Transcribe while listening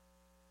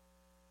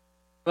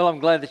Well, I'm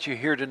glad that you're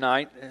here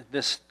tonight.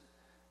 This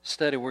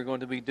study we're going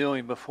to be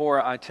doing.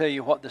 Before I tell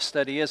you what the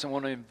study is, I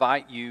want to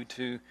invite you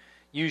to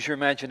use your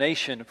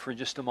imagination for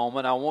just a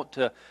moment. I want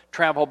to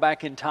travel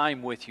back in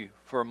time with you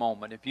for a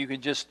moment. If you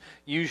could just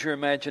use your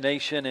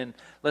imagination and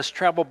let's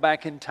travel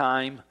back in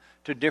time,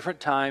 to a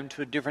different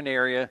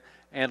area,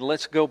 and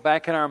let's go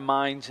back in our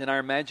minds and our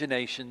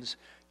imaginations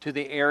to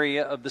the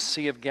area of the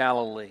Sea of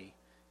Galilee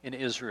in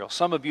Israel.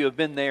 Some of you have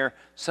been there,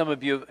 some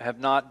of you have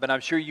not, but I'm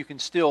sure you can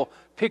still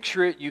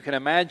picture it. You can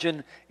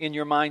imagine in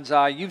your mind's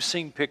eye. You've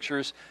seen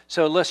pictures.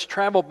 So let's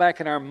travel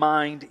back in our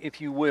mind, if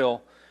you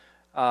will,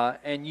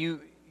 and you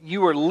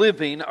are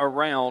living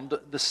around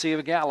the Sea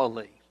of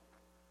Galilee.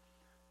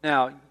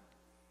 Now,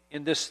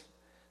 in this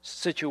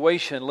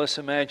situation, let's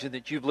imagine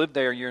that you've lived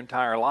there your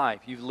entire life.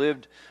 You've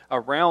lived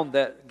around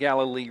that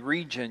Galilee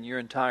region your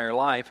entire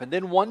life. And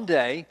then one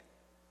day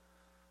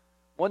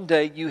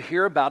you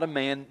hear about a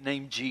man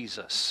named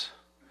Jesus.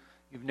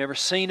 You've never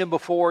seen him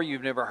before,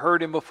 you've never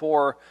heard him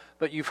before,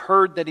 but you've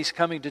heard that he's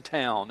coming to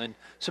town. And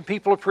some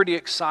people are pretty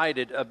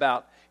excited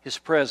about his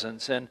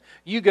presence. And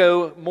you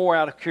go more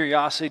out of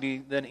curiosity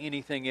than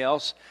anything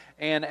else.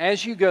 And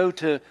as you go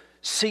to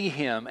see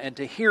him and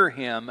to hear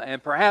him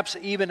and perhaps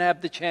even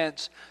have the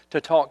chance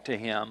to talk to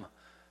him,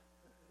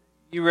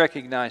 you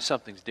recognize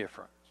something's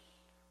different.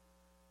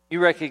 You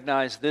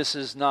recognize this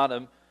is not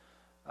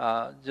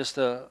just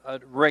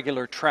a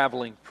regular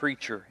traveling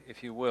preacher,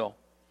 if you will.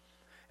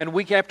 And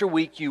week after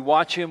week you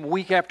watch him,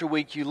 week after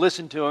week you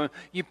listen to him,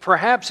 you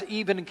perhaps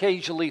even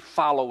occasionally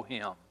follow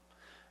him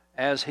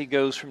as he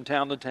goes from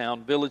town to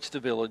town, village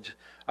to village,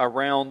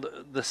 around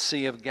the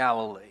Sea of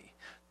Galilee.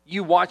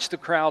 You watch the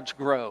crowds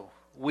grow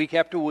week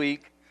after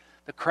week.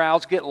 The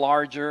crowds get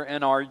larger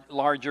and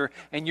larger,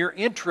 and your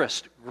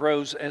interest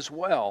grows as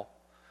well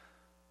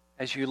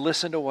as you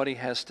listen to what he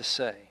has to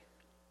say.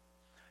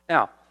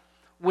 Now,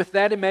 with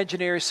that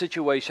imaginary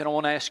situation, I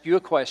want to ask you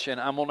a question.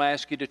 I'm going to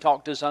ask you to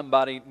talk to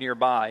somebody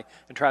nearby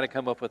and try to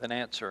come up with an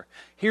answer.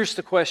 Here's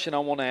the question I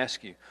want to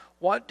ask you.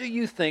 What do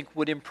you think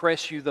would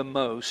impress you the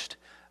most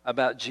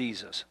about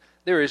Jesus?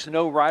 There is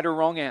no right or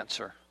wrong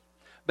answer.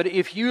 But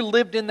if you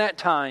lived in that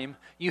time,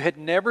 you had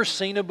never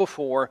seen him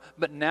before,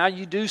 but now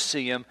you do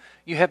see him.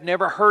 You have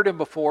never heard him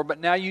before, but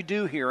now you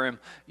do hear him.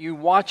 You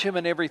watch him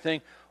and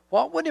everything.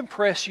 What would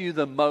impress you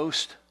the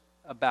most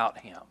about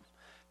him?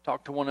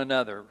 Talk to one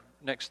another,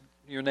 next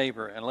your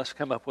neighbor, and let's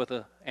come up with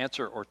an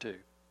answer or two.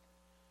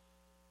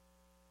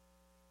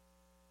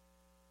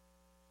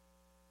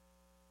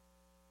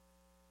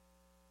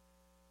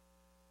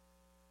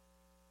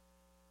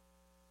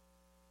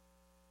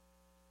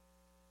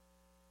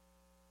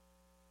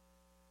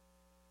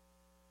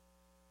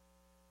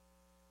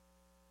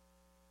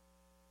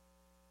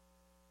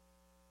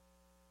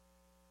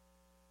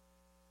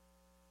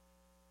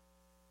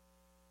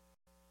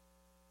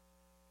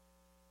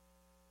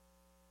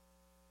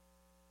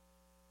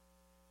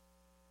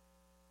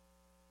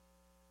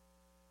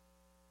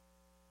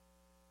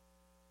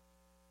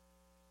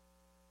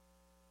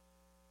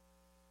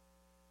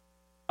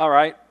 All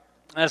right,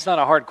 that's not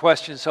a hard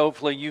question, so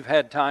hopefully you've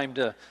had time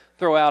to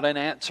throw out an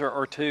answer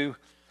or two.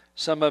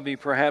 Some of you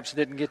perhaps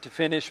didn't get to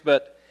finish,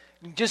 but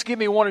just give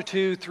me one or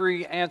two,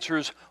 three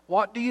answers.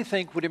 What do you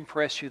think would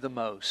impress you the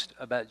most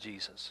about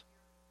Jesus?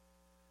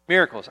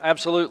 Miracles,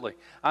 absolutely.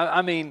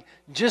 I mean,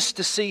 just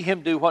to see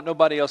him do what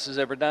nobody else has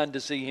ever done, to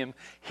see him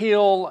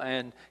heal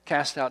and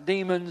cast out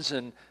demons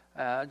and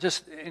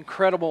just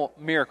incredible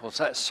miracles.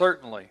 That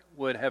certainly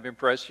would have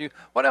impressed you.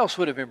 What else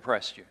would have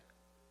impressed you?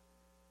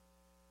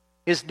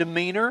 His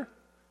demeanor?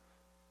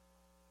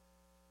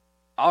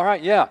 All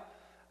right, yeah,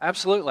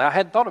 absolutely. I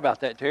hadn't thought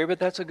about that, Terry, but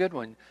that's a good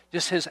one.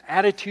 Just his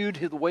attitude,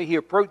 the way he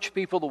approached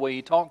people, the way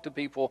he talked to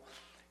people,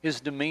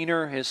 his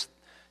demeanor,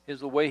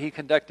 the way he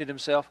conducted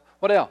himself.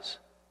 What else?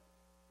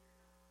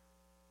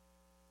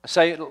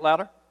 Say it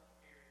louder.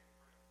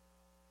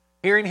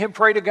 Hearing him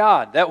pray to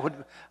God.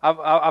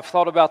 I've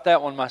thought about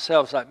that one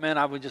myself. It's like, man,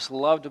 I would just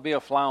love to be a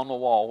fly on the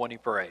wall when he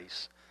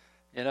prays.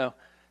 You know,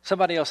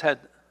 somebody else had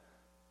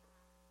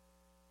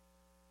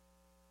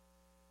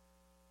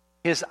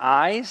his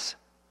eyes,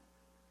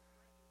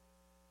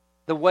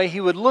 the way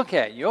he would look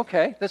at you.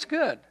 Okay, that's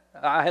good.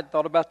 I hadn't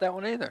thought about that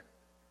one either.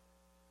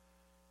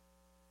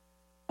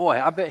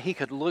 Boy, I bet he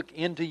could look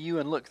into you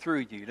and look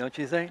through you, don't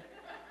you think?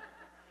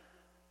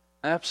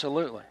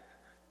 Absolutely.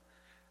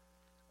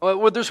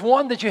 Well, there's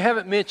one that you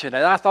haven't mentioned,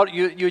 and I thought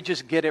you'd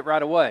just get it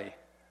right away.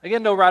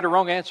 Again, no right or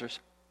wrong answers.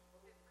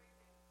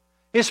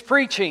 His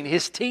preaching,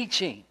 his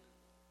teaching.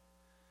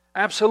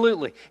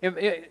 Absolutely.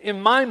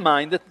 In my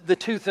mind, the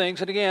two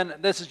things, and again,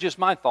 this is just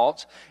my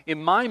thoughts.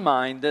 In my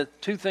mind, the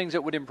two things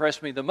that would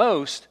impress me the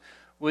most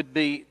would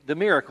be the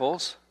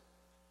miracles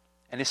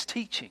and his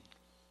teaching.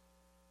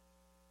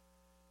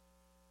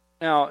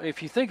 Now,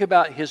 if you think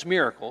about his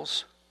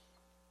miracles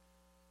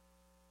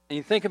and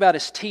you think about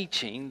his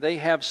teaching, they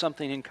have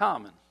something in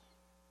common.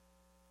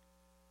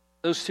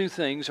 Those two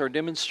things are a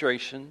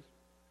demonstration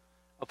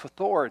of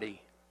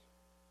authority,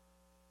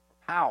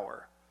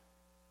 power.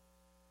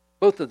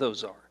 Both of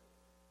those are.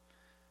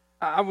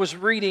 I was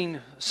reading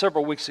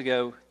several weeks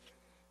ago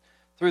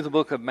through the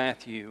book of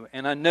Matthew,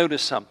 and I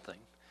noticed something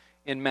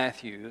in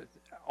Matthew.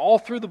 All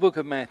through the book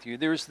of Matthew,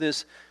 there's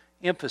this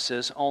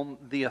emphasis on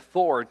the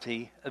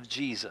authority of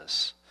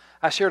Jesus.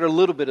 I shared a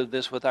little bit of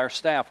this with our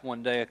staff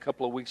one day a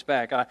couple of weeks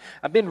back.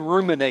 I've been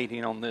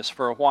ruminating on this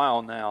for a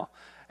while now.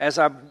 As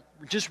I'm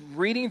just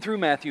reading through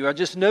Matthew, I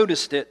just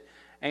noticed it,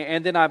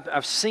 and then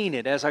I've seen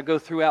it as I go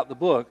throughout the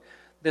book.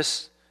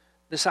 This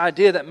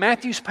idea that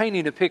Matthew's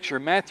painting a picture.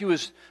 Matthew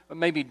is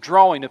maybe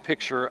drawing a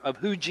picture of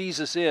who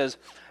Jesus is.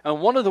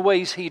 And one of the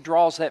ways he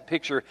draws that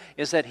picture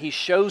is that he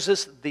shows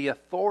us the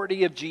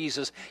authority of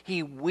Jesus.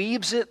 He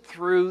weaves it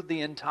through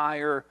the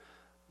entire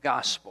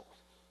gospel.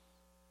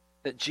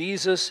 That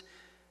Jesus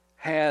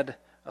had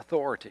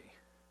authority.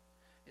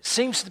 It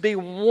seems to be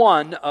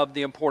one of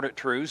the important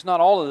truths,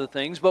 not all of the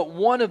things, but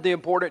one of the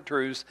important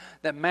truths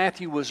that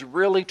Matthew was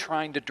really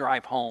trying to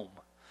drive home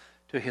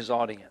to his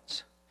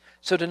audience.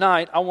 So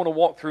tonight, I want to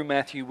walk through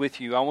Matthew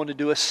with you. I want to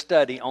do a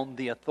study on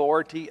the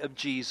authority of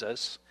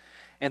Jesus.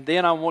 And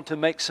then I want to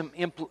make some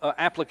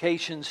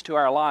applications to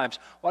our lives.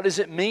 What does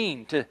it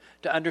mean to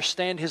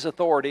understand His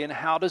authority, and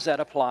how does that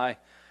apply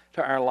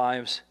to our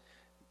lives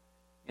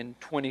in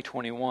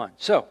 2021?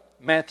 So,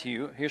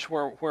 Matthew, here's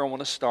where I want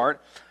to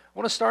start. I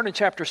want to start in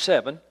chapter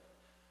 7.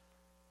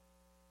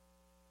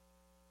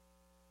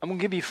 I'm going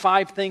to give you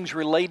 5 things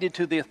related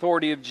to the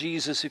authority of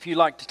Jesus. If you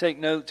like to take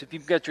notes, if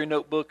you've got your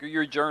notebook or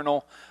your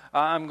journal,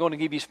 I'm going to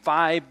give you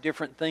 5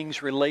 different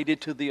things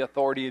related to the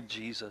authority of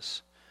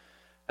Jesus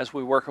as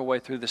we work our way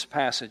through this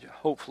passage,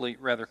 hopefully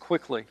rather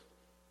quickly.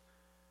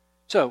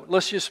 So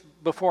let's just,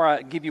 before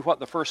I give you what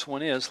the first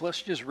one is,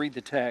 let's just read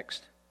the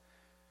text.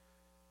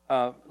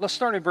 Let's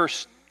start in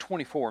verse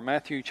 24,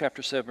 Matthew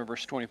chapter 7,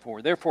 verse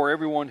 24. Therefore,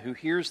 everyone who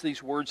hears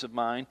these words of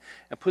mine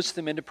and puts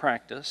them into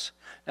practice.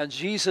 Now,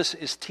 Jesus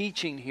is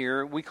teaching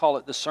here. We call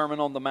it the Sermon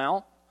on the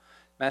Mount.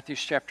 Matthew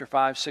chapter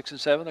 5, 6, and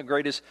 7, the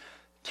greatest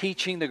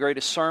teaching, the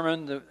greatest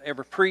sermon that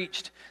ever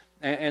preached.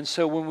 And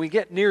so when we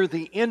get near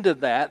the end of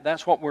that,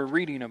 that's what we're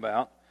reading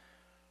about.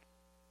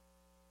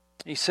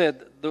 He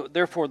said,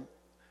 therefore,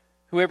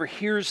 whoever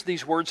hears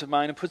these words of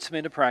mine and puts them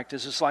into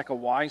practice is like a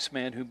wise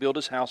man who built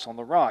his house on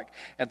the rock.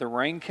 And the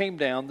rain came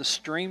down, the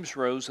streams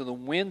rose, and the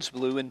winds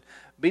blew and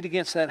beat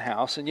against that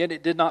house. And yet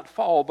it did not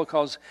fall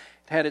because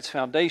it had its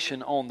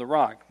foundation on the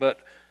rock.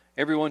 But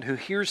everyone who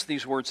hears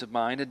these words of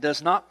mine and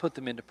does not put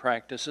them into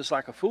practice is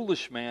like a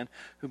foolish man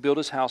who built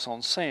his house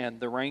on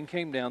sand. The rain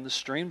came down, the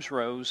streams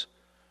rose,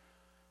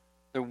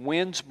 the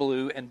winds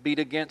blew and beat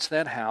against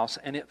that house,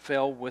 and it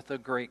fell with a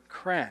great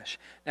crash.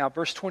 Now,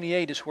 verse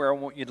 28 is where I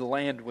want you to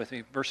land with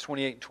me, verse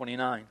 28 and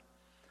 29.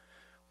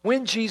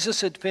 When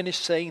Jesus had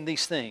finished saying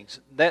these things,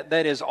 that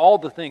is all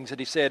the things that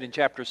he said in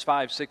chapters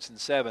 5, 6, and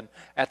 7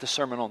 at the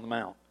Sermon on the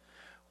Mount.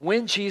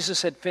 When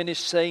Jesus had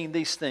finished saying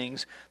these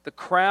things, the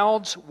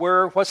crowds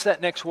were, what's that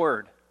next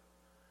word?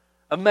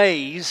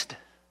 Amazed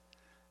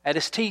at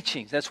his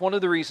teachings. That's one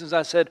of the reasons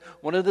I said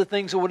one of the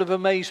things that would have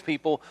amazed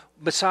people,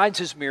 besides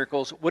his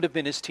miracles, would have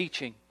been his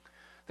teaching.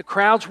 The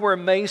crowds were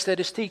amazed at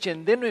his teaching.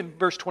 And then in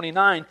verse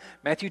 29,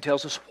 Matthew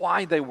tells us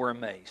why they were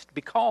amazed.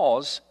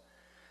 Because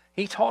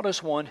he taught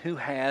us one who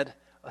had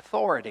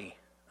authority.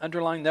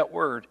 Underline that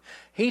word.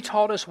 He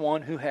taught us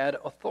one who had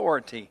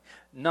authority,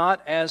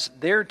 not as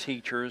their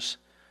teachers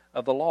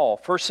of the law.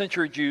 First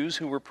century Jews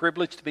who were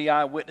privileged to be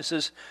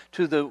eyewitnesses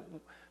to the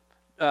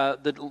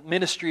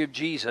ministry of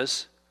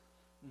Jesus,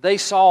 they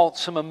saw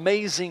some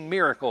amazing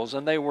miracles,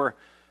 and they were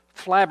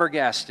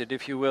flabbergasted,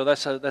 if you will.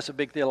 That's a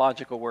big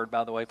theological word,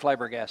 by the way,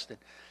 flabbergasted.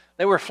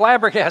 They were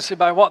flabbergasted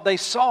by what they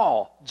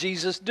saw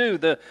Jesus do,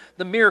 the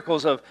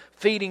miracles of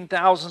feeding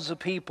thousands of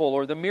people,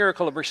 or the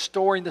miracle of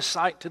restoring the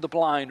sight to the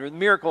blind, or the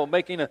miracle of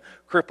making a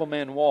crippled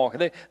man walk.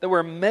 They were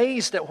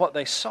amazed at what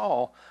they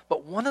saw,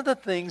 but one of the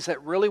things that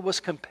really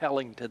was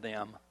compelling to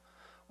them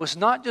was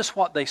not just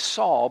what they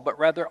saw, but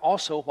rather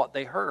also what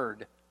they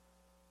heard.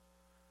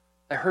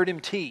 They heard him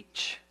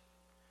teach,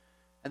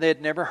 and they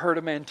had never heard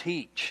a man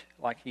teach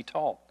like he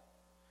taught.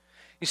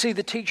 You see,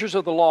 the teachers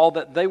of the law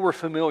that they were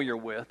familiar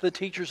with, the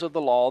teachers of the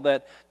law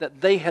that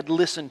they had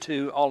listened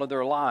to all of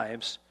their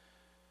lives,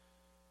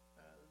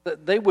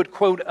 they would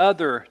quote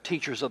other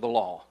teachers of the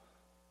law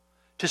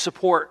to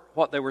support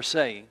what they were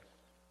saying.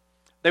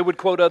 They would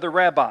quote other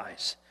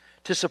rabbis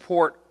to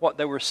support what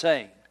they were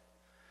saying.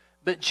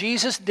 But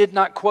Jesus did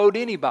not quote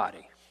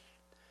anybody.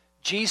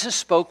 Jesus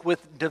spoke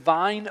with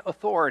divine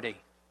authority.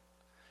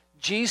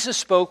 Jesus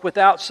spoke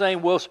without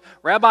saying, well,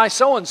 Rabbi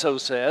so-and-so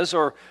says,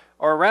 or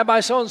Rabbi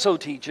so-and-so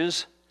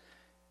teaches.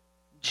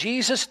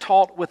 Jesus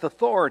taught with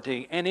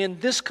authority, and in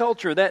this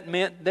culture that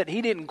meant that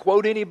he didn't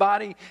quote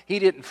anybody, he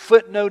didn't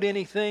footnote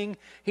anything,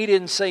 he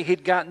didn't say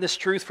he'd gotten this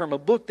truth from a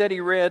book that he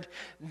read.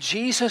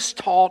 Jesus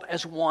taught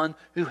as one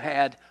who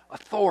had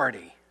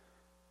authority.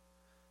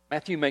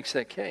 Matthew makes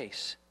that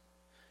case.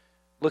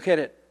 Look at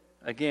it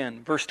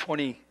again, verse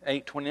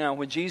 28, 29.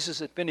 When Jesus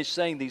had finished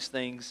saying these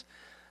things,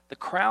 the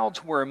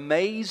crowds were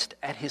amazed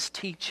at his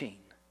teaching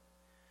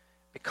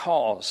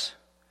because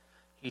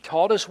he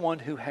taught as one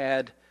who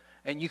had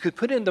And you could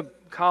put in the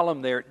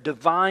column there,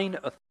 divine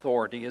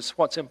authority is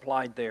what's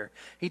implied there.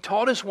 He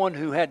taught as one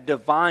who had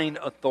divine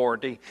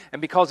authority.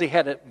 And because he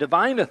had a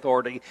divine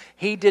authority,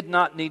 he didn't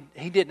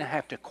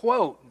have to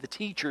quote the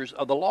teachers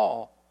of the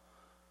law.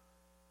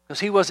 Because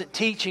he wasn't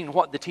teaching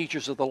what the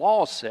teachers of the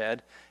law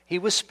said. He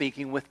was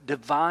speaking with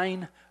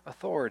divine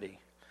authority.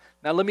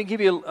 Now let me give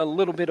you a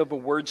little bit of a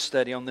word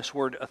study on this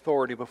word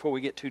authority before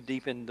we get too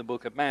deep in the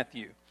book of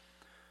Matthew.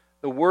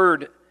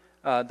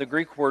 The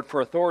Greek word for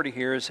authority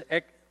here is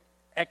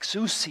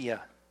exousia.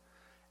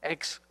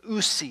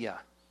 Exousia.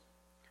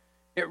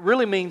 It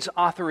really means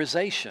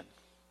authorization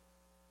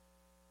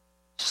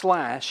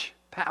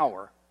 /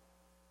 power.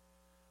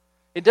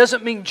 It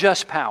doesn't mean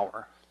just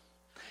power.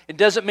 It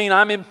doesn't mean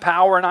I'm in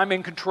power and I'm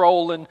in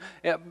control. And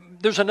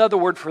there's another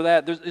word for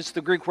that. It's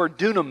the Greek word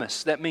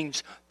dunamis. That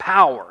means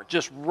power,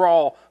 just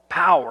raw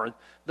power.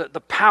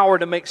 The power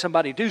to make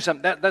somebody do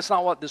something. That's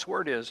not what this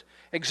word is.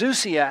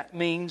 Exousia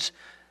means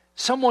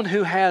someone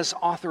who has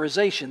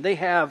authorization. They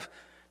have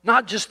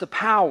not just the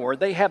power,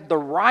 they have the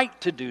right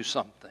to do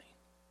something.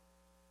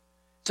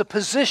 It's a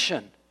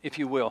position, if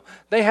you will.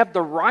 They have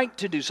the right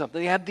to do something.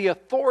 They have the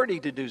authority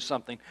to do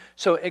something.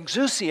 So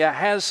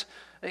exousia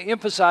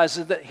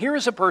emphasizes that here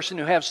is a person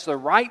who has the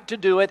right to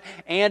do it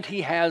and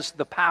he has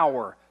the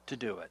power to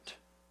do it.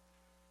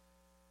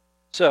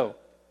 So,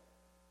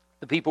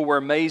 the people were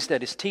amazed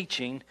at his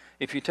teaching.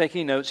 If you're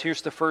taking notes,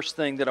 here's the first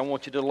thing that I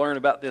want you to learn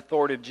about the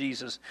authority of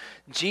Jesus.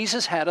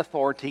 Jesus had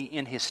authority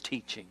in his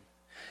teaching.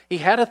 He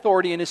had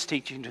authority in his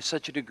teaching to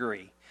such a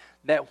degree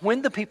that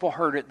when the people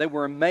heard it, they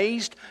were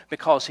amazed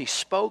because he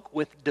spoke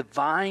with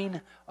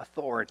divine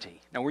authority.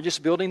 Now, we're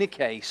just building a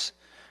case,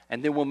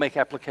 and then we'll make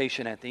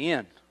application at the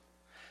end.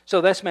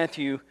 So that's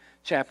Matthew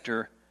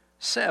chapter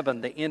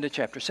 7, the end of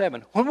chapter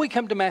 7. When we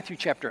come to Matthew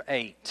chapter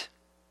 8,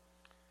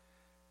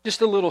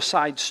 just a little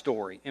side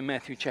story in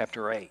Matthew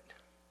chapter 8.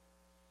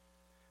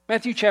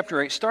 Matthew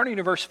chapter 8, starting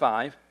in verse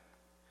 5,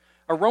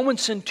 a Roman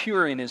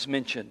centurion is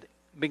mentioned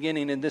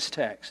beginning in this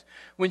text.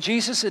 When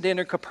Jesus had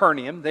entered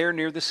Capernaum, there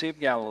near the Sea of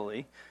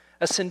Galilee,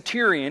 a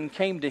centurion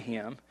came to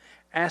him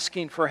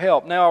asking for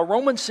help. Now, a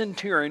Roman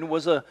centurion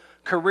was a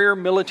career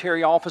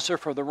military officer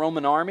for the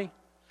Roman army.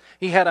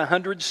 He had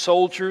 100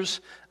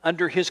 soldiers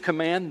under his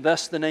command,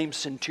 thus the name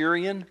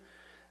centurion.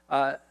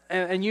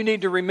 And you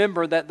need to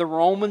remember that the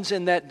Romans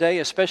in that day,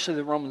 especially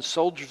the Roman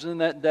soldiers in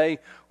that day,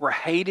 were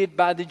hated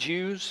by the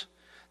Jews.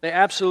 They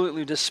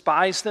absolutely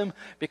despised them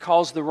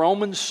because the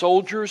Roman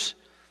soldiers,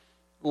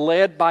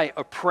 led by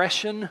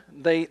oppression,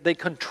 they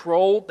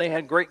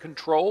had great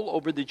control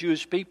over the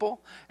Jewish people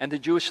and the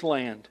Jewish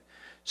land.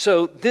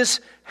 So this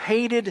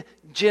hated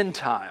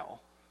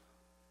Gentile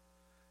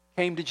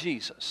came to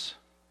Jesus.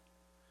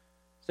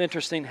 It's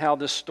interesting how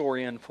this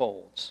story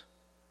unfolds.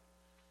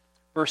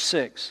 Verse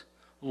 6,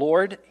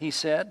 Lord, he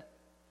said,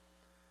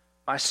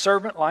 my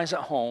servant lies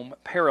at home,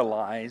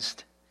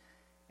 paralyzed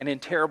and in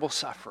terrible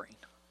suffering.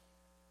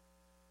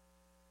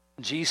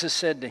 Jesus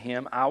said to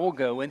him, I will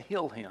go and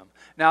heal him.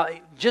 Now,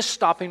 just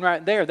stopping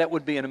right there, that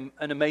would be an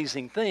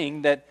amazing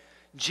thing, that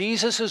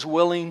Jesus is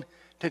willing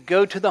to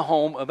go to the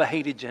home of a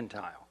hated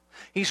Gentile.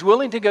 He's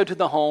willing to go to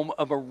the home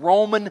of a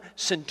Roman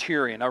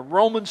centurion, a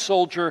Roman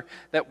soldier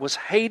that was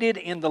hated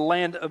in the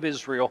land of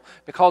Israel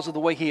because of the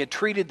way he had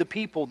treated the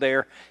people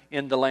there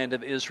in the land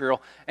of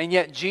Israel. And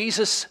yet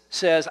Jesus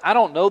says, I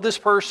don't know this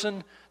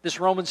person,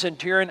 this Roman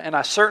centurion, and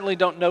I certainly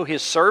don't know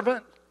his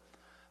servant,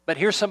 but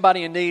here's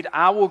somebody in need.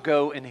 I will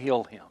go and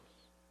heal him.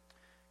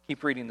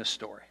 Keep reading the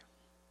story.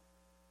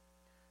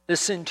 The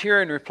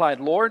centurion replied,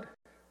 Lord,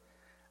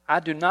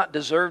 I do not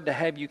deserve to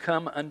have you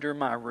come under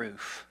my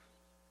roof.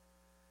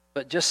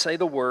 But just say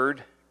the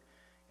word,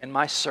 and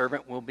my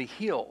servant will be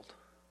healed.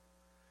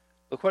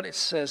 Look what it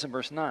says in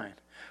verse 9.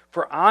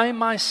 For I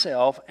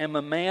myself am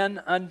a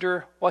man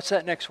under, what's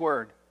that next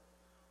word?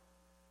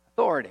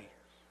 Authority.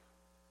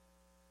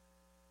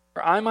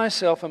 For I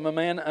myself am a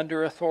man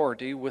under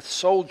authority with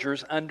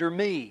soldiers under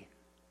me.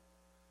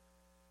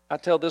 I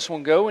tell this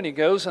one go, and he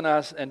goes,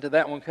 and to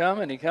that one come,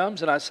 and he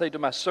comes, and I say to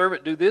my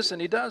servant, do this,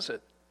 and he does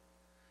it.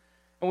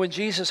 And when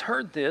Jesus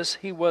heard this,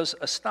 he was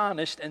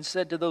astonished and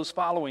said to those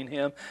following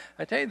him,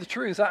 I tell you the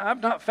truth,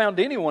 I've not found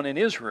anyone in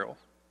Israel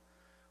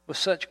with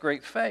such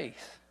great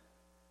faith.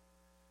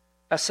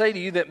 I say to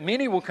you that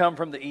many will come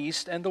from the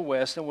east and the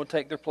west and will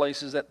take their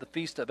places at the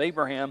feast of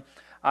Abraham,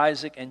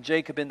 Isaac, and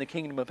Jacob in the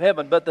kingdom of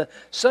heaven. But the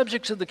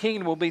subjects of the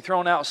kingdom will be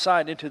thrown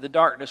outside into the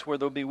darkness where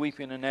there will be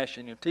weeping and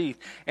gnashing of teeth.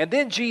 And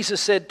then Jesus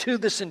said to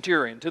the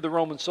centurion, to the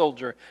Roman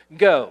soldier,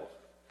 go,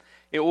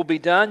 it will be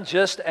done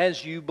just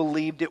as you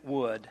believed it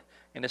would.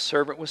 And his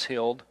servant was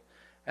healed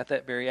at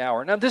that very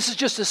hour. Now, this is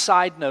just a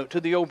side note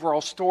to the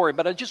overall story,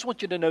 but I just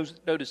want you to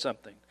notice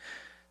something.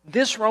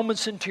 This Roman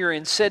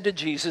centurion said to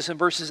Jesus in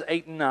verses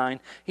 8 and 9,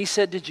 he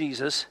said to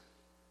Jesus,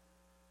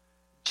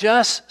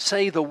 just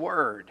say the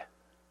word.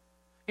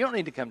 You don't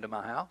need to come to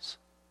my house.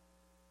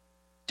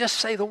 Just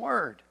say the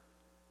word.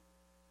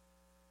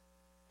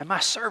 And my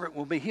servant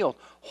will be healed.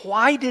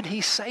 Why did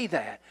he say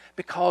that?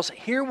 Because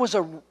here was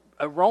a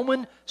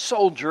Roman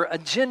soldier, a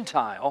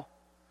Gentile,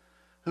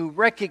 who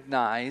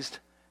recognized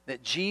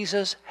that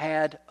Jesus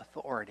had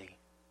authority.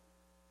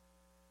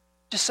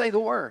 Just say the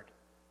word.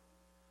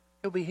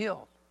 He'll be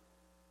healed.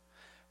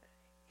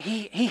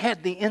 He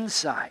had the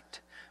insight.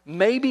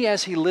 Maybe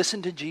as he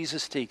listened to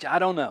Jesus teach, I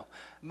don't know.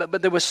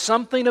 But there was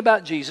something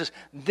about Jesus.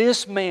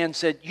 This man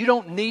said, you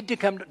don't need to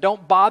come,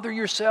 don't bother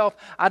yourself.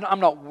 I'm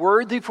not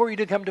worthy for you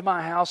to come to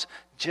my house.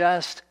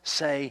 Just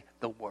say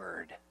the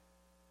word.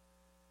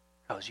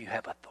 Because you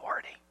have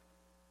authority.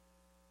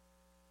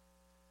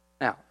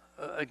 Now,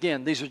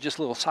 again, these are just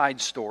little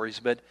side stories,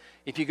 but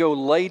if you go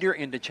later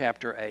into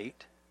chapter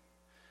 8,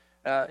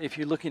 if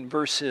you look in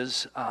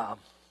verses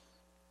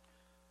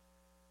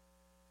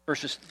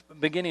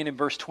beginning in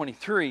verse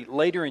 23,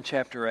 later in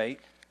chapter 8,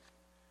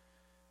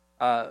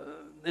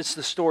 it's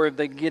the story of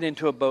they get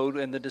into a boat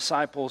and the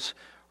disciples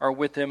are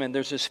with them and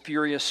there's this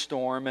furious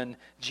storm and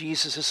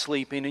Jesus is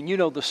sleeping, and you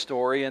know the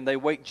story, and they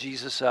wake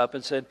Jesus up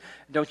and said,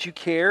 don't you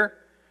care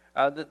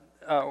that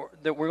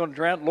we're going to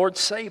drown? Lord,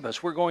 save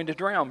us, we're going to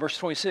drown. Verse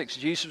 26,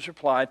 Jesus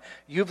replied,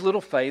 you have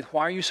little faith,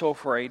 why are you so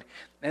afraid?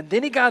 And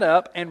then he got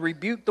up and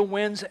rebuked the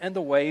winds and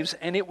the waves,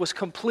 and it was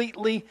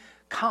completely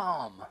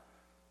calm.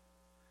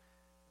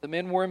 The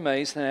men were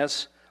amazed and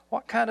asked,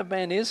 what kind of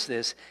man is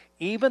this?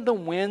 Even the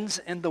winds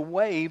and the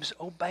waves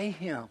obey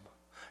him.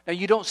 Now,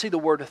 you don't see the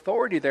word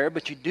authority there,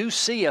 but you do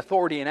see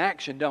authority in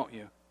action, don't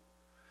you?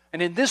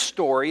 And in this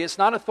story, it's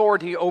not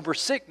authority over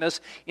sickness.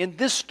 In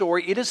this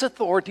story, it is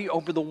authority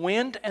over the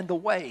wind and the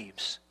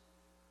waves.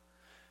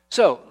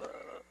 So,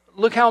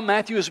 look how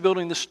Matthew is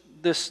building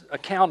this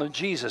account of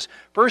Jesus.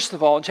 First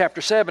of all, in chapter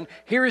 7,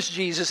 here is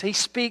Jesus. He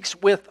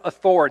speaks with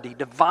authority,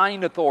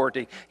 divine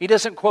authority. He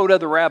doesn't quote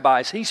other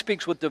rabbis. He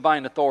speaks with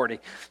divine authority.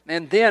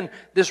 And then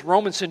this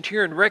Roman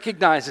centurion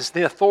recognizes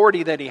the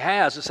authority that he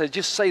has and says,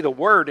 just say the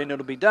word and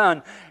it'll be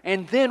done.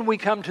 And then we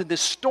come to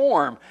this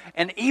storm,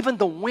 and even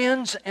the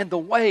winds and the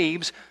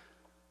waves,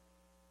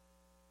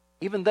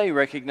 even they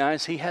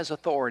recognize he has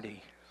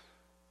authority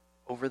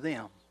over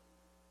them.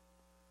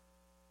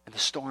 And the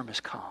storm is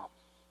calm.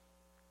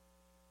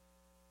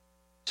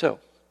 So,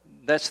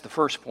 that's the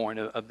first point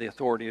of the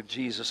authority of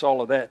Jesus.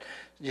 All of that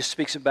just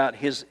speaks about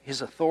his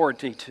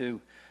authority to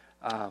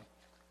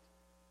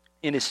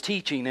in his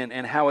teaching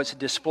and how it's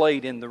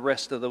displayed in the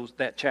rest of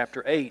that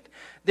chapter 8.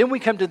 Then we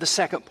come to the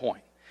second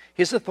point,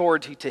 his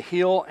authority to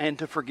heal and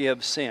to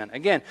forgive sin.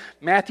 Again,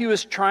 Matthew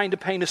is trying to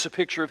paint us a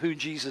picture of who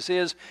Jesus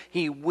is.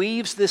 He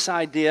weaves this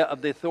idea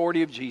of the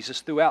authority of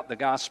Jesus throughout the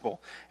gospel.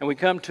 And we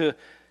come to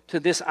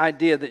this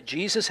idea that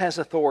Jesus has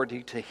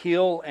authority to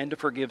heal and to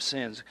forgive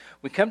sins.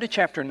 We come to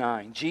chapter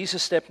 9.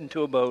 Jesus stepped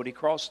into a boat, he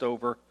crossed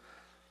over,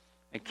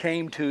 and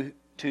came to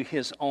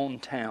his own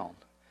town.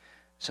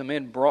 Some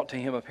men brought to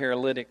him a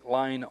paralytic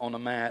lying on a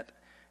mat.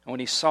 And when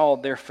he saw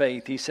their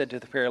faith, he said to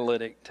the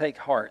paralytic, take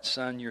heart,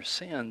 son, your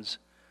sins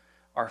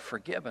are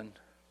forgiven.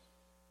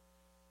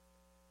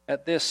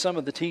 At this, some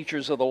of the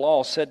teachers of the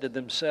law said to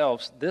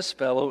themselves, this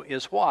fellow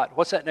is what?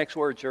 What's that next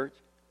word, church?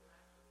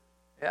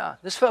 Yeah,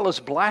 this fellow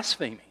is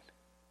blaspheming.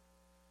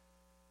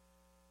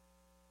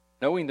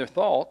 Knowing their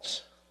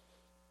thoughts,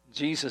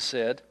 Jesus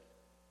said,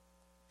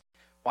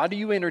 why do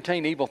you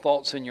entertain evil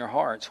thoughts in your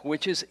hearts?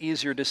 Which is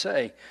easier to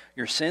say,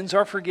 your sins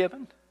are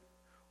forgiven,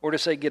 or to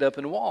say, get up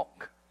and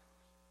walk?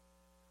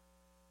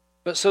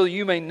 But so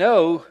you may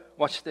know,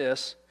 watch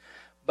this,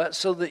 but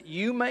so that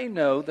you may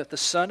know that the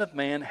Son of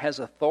Man has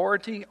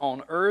authority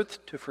on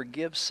earth to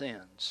forgive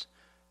sins. ...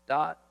 See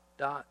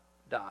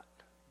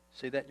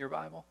that in your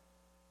Bible?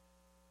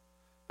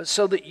 But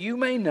so that you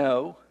may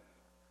know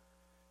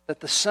that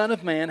the Son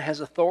of Man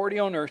has authority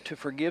on earth to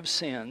forgive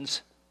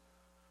sins.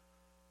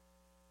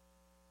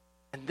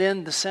 And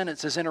then the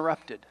sentence is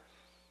interrupted.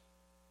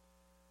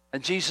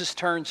 And Jesus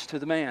turns to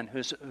the man who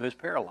is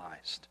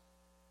paralyzed.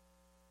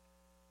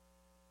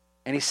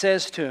 And he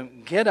says to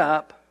him, get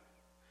up,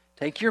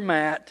 take your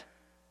mat,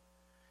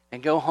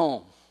 and go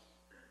home.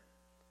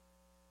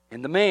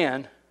 And the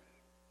man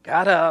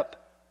got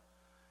up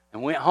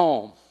and went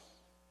home.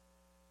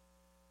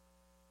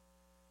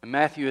 And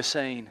Matthew is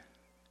saying,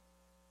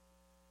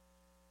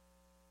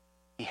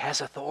 he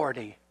has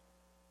authority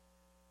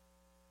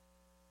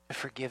to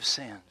forgive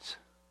sins.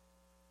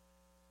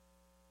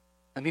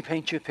 Let me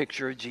paint you a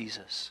picture of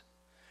Jesus.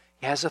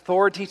 He has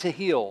authority to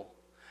heal,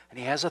 and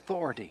he has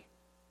authority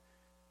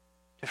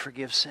to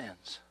forgive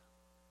sins.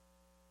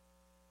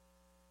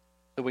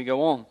 So we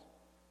go on.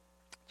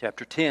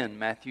 Chapter 10,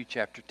 Matthew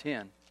chapter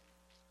 10.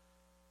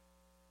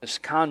 This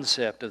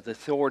concept of the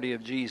authority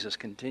of Jesus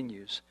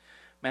continues.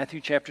 Matthew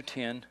chapter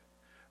 10,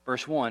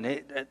 verse 1.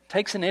 It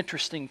takes an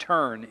interesting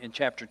turn in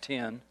chapter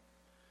 10.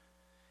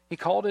 He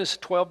called his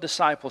 12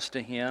 disciples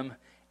to him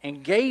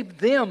and gave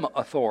them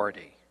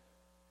authority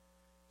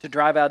to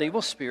drive out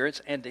evil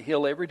spirits and to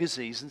heal every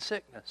disease and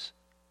sickness.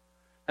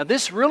 Now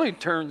this really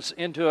turns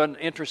into an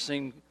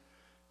interesting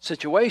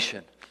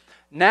situation.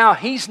 Now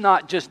he's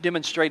not just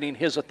demonstrating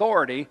his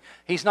authority.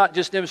 He's not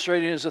just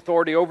demonstrating his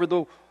authority over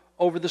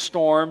over the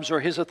storms, or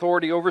His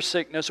authority over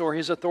sickness, or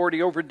His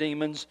authority over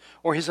demons,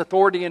 or His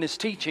authority in His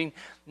teaching.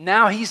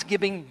 Now He's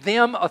giving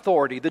them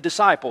authority, the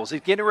disciples. He's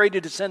getting ready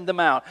to send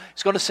them out.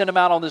 He's going to send them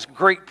out on this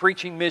great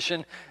preaching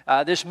mission,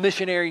 this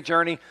missionary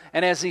journey.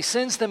 And as He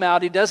sends them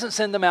out, He doesn't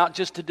send them out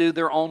just to do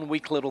their own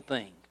weak little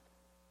thing.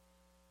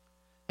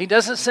 He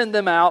doesn't send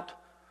them out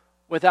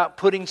without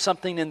putting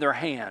something in their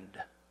hand.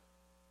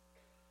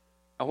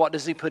 And what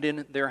does He put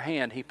in their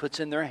hand? He puts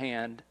in their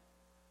hand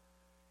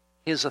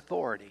His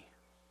authority.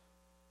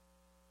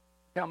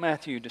 How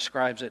Matthew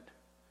describes it.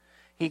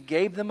 He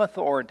gave them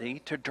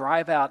authority to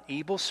drive out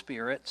evil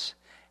spirits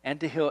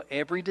and to heal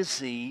every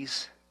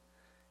disease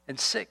and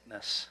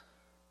sickness.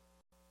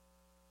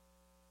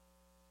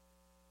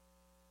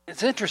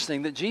 It's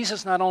interesting that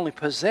Jesus not only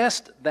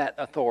possessed that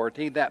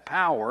authority, that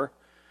power,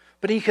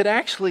 but He could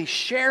actually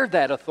share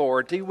that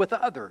authority with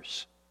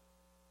others.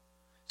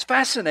 It's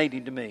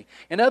fascinating to me.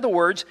 In other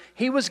words,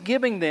 He was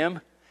giving them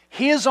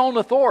His own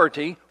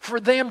authority for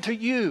them to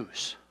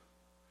use.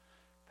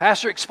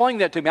 Pastor, explain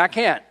that to me. I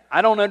can't.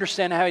 I don't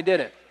understand how He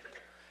did it.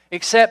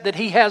 Except that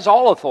He has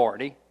all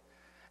authority.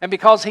 And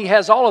because He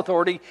has all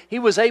authority, He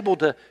was able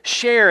to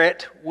share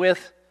it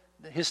with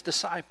His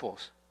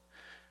disciples.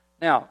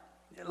 Now,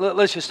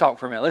 let's just talk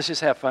for a minute. Let's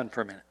just have fun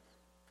for a minute.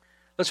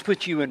 Let's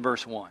put you in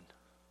verse 1.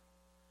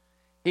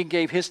 He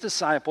gave His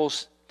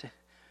disciples,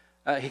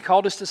 He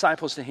called His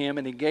disciples to Him,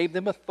 and He gave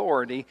them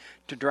authority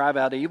to drive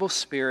out evil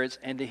spirits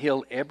and to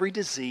heal every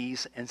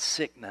disease and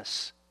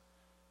sickness.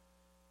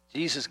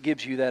 Jesus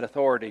gives you that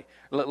authority.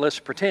 Let's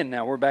pretend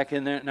now we're back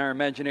in our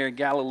imaginary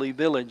Galilee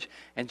village,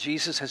 and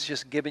Jesus has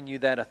just given you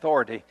that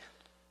authority.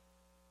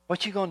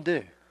 What you going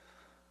to do?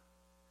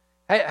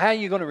 How are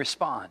you going to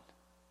respond?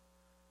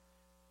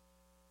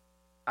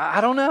 I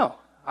don't know.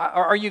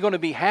 Are you going to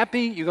be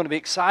happy? Are you going to be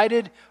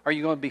excited? Are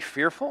you going to be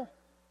fearful?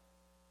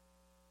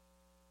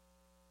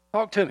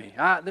 Talk to me.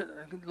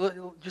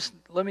 Just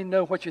let me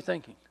know what you're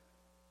thinking.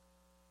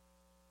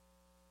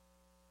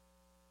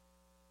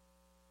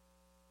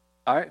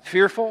 All right,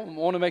 fearful,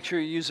 want to make sure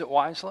you use it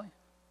wisely.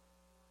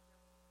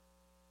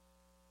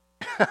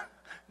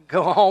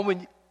 Go home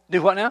and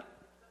do what now?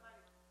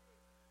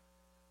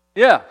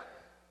 Yeah.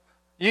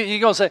 You're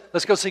going to say,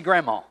 let's go see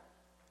Grandma,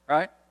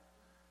 right?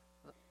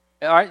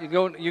 All right,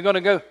 you're going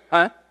to go,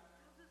 huh?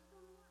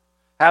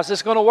 How's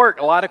this going to work?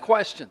 A lot of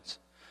questions.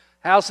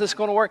 How's this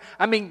going to work?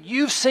 I mean,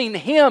 you've seen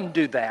Him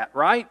do that,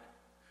 right?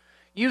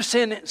 You've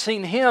seen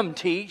Him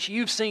teach.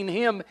 You've seen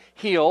Him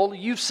heal.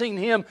 You've seen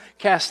Him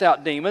cast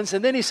out demons.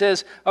 And then He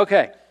says,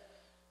 okay,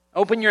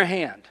 open your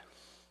hand.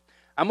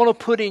 I'm going to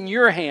put in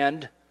your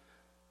hand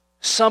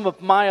some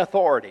of my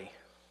authority.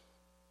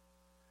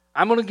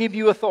 I'm going to give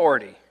you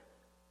authority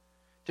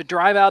to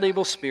drive out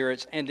evil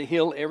spirits and to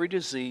heal every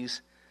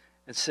disease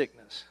and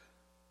sickness.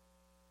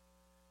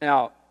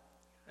 Now,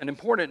 an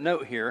important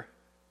note here.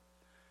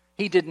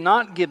 He did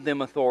not give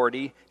them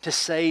authority to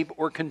save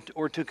or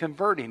to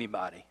convert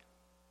anybody.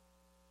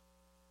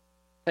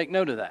 Take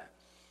note of that.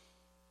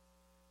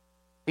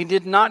 He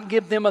did not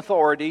give them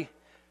authority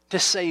to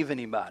save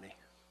anybody.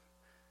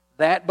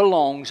 That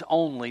belongs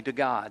only to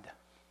God.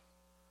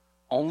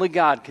 Only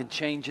God can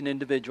change an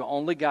individual.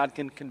 Only God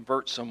can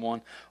convert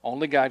someone.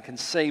 Only God can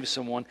save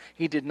someone.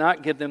 He did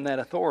not give them that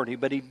authority,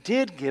 but He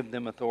did give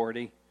them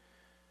authority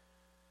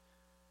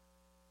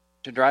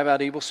to drive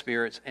out evil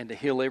spirits and to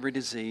heal every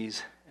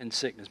disease and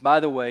sickness.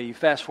 By the way, you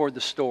fast forward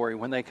the story,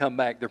 when they come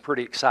back, they're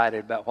pretty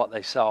excited about what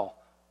they saw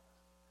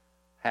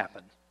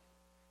happen,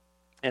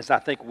 as I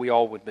think we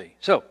all would be.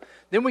 So,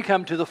 then we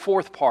come to the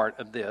fourth part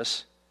of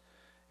this.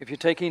 If you're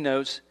taking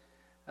notes,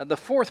 the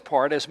fourth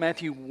part, as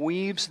Matthew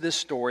weaves this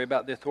story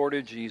about the authority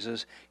of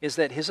Jesus, is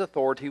that His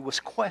authority was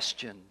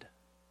questioned.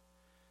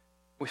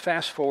 We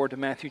fast forward to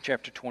Matthew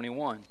chapter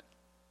 21.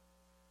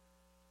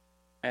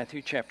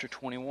 Matthew chapter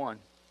 21.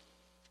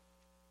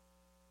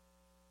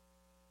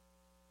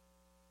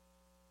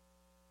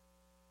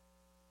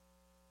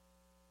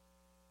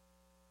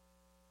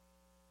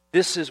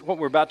 This is what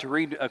we're about to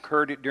read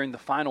occurred during the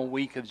final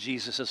week of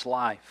Jesus'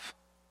 life.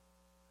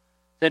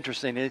 It's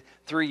interesting.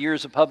 3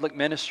 years of public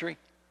ministry.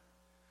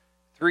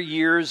 3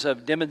 years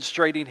of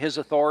demonstrating His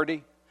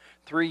authority.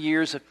 3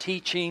 years of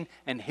teaching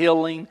and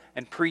healing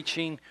and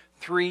preaching.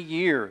 3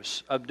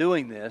 years of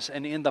doing this.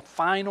 And in the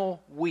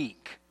final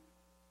week,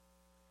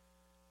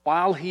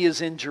 while He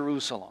is in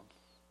Jerusalem,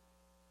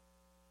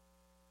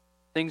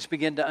 things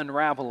begin to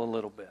unravel a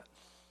little bit.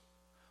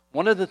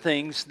 One of the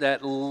things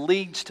that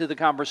leads to the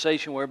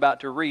conversation we're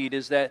about to read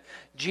is that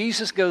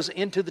Jesus goes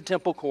into the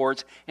temple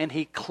courts and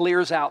He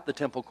clears out the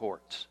temple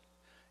courts.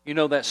 You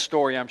know that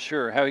story, I'm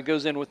sure, how He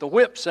goes in with the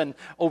whips and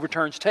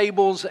overturns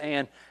tables,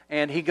 and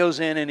He goes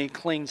in and He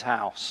cleans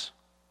house.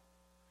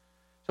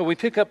 So we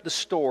pick up the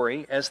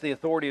story as the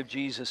authority of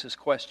Jesus is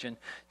questioned.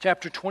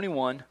 Chapter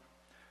 21,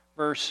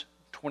 verse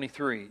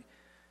 23.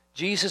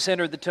 Jesus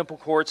entered the temple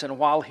courts, and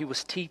while He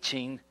was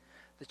teaching,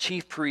 the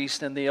chief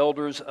priests and the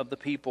elders of the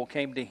people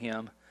came to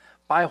Him.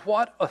 By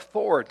what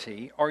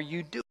authority are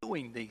you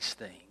doing these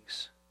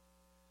things?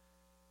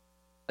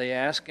 They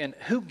asked, and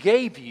who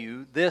gave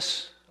you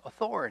this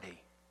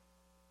authority?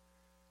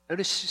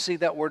 Notice you see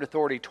that word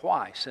authority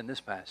twice in this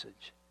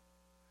passage.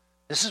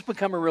 This has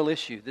become a real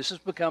issue. This has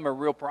become a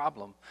real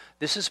problem.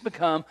 This has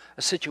become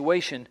a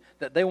situation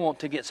that they want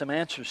to get some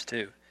answers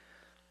to.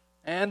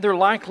 And they're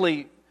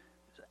likely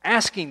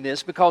asking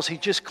this because he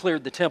just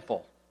cleared the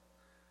temple.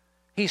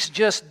 He's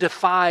just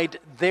defied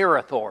their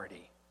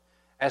authority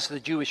as the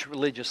Jewish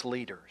religious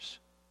leaders.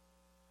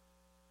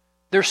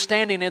 They're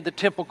standing in the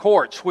temple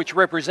courts, which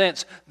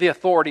represents the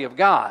authority of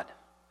God.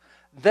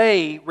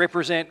 They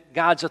represent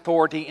God's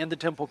authority in the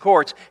temple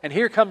courts. And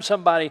here comes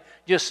somebody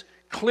just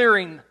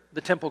clearing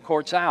the temple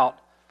courts out,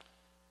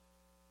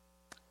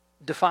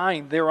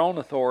 defying their own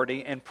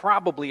authority and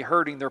probably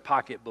hurting their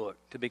pocketbook,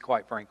 to be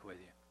quite frank with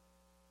you.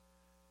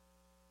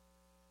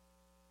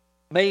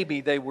 Maybe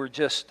they were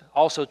just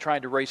also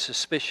trying to raise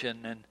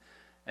suspicion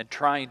and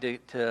trying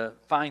to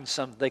find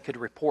something they could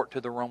report to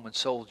the Roman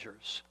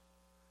soldiers.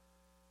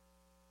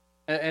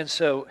 And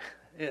so,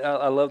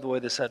 I love the way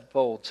this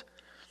unfolds.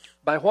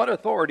 By what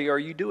authority are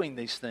you doing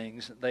these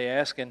things? They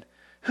ask, and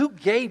who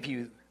gave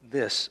you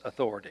this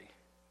authority?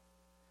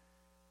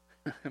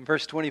 In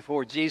verse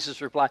 24, Jesus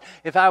replied,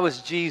 if I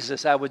was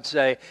Jesus, I would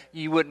say,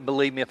 you wouldn't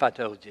believe me if I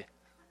told you.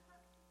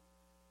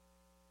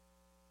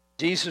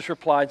 Jesus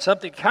replied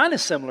something kind of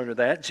similar to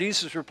that.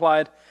 Jesus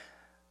replied,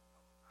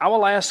 I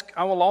will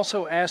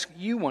also ask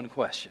you one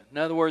question. In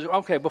other words,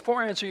 okay,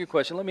 before I answer your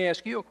question, let me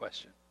ask you a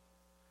question.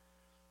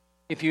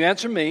 If you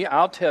answer me,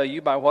 I'll tell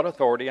you by what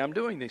authority I'm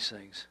doing these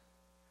things.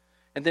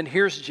 And then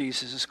here's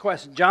Jesus'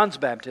 question. John's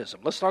baptism.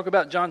 Let's talk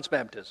about John's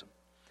baptism.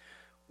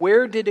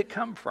 Where did it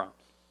come from?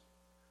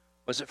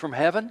 Was it from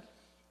heaven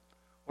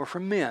or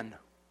from men?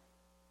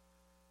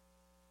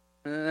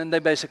 And they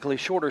basically,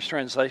 shorter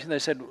translation, they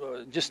said,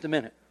 just a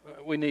minute,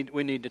 we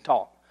need to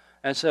talk.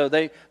 And so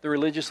the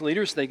religious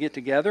leaders, they get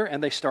together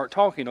and they start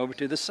talking over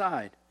to the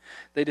side.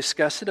 They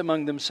discussed it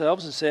among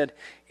themselves and said,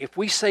 if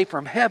we say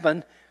from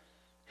heaven,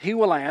 he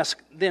will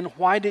ask, then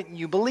why didn't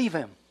you believe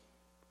him?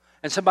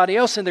 And somebody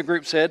else in the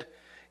group said,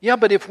 yeah,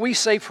 but if we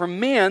say from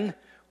men,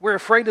 we're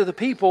afraid of the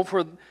people,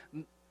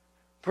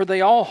 for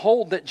they all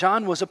hold that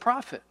John was a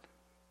prophet.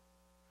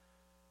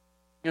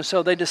 And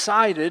so they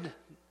decided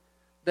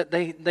that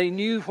they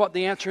knew what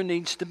the answer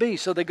needs to be.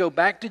 So they go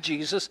back to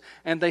Jesus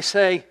and they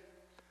say,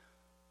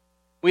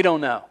 we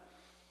don't know.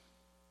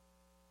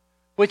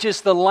 Which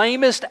is the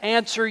lamest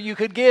answer you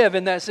could give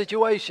in that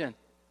situation.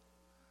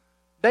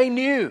 They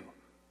knew.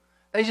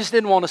 They just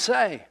didn't want to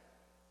say.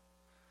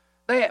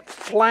 They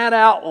flat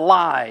out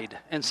lied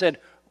and said,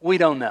 we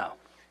don't know.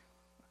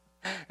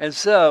 And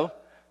so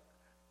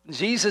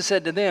Jesus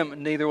said to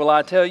them, neither will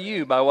I tell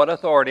you by what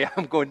authority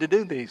I'm going to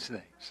do these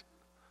things.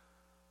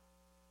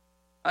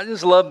 I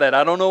just love that.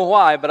 I don't know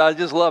why, but I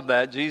just love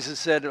that. Jesus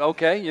said,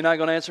 okay, you're not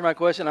going to answer my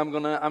question. I'm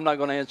not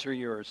going to answer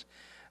yours.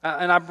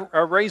 And I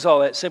raise all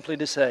that simply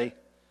to say,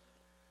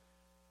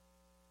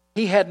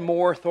 he had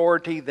more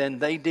authority than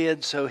they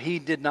did, so he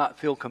did not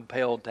feel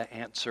compelled to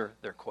answer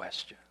their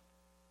question.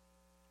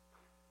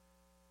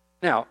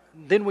 Now,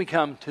 then we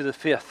come to the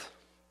fifth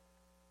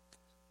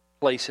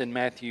place in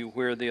Matthew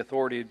where the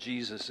authority of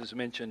Jesus is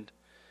mentioned.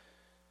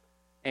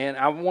 And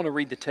I want to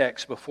read the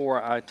text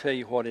before I tell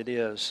you what it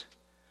is.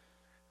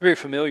 Very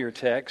familiar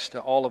text to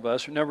all of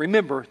us. Now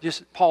remember,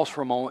 just pause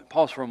for a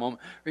moment.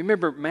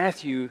 Remember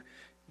Matthew,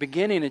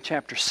 beginning in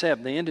chapter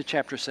 7, the end of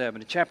chapter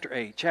 7, in chapter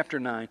 8, chapter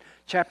 9,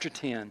 chapter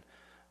 10,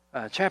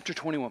 chapter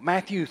 21.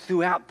 Matthew,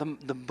 throughout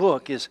the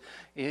book,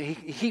 he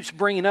keeps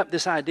bringing up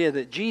this idea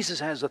that Jesus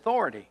has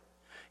authority.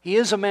 He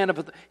is a man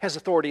has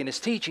authority in his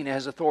teaching,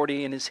 has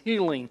authority in his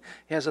healing,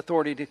 he has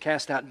authority to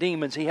cast out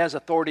demons, he has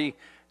authority.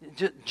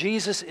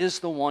 Jesus is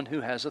the one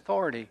who has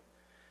authority.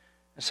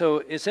 So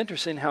it's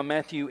interesting how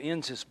Matthew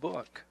ends his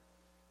book.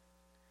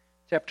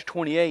 Chapter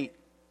 28,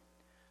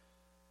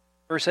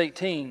 verse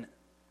 18.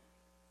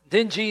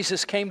 Then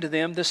Jesus came to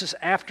them, this is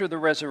after the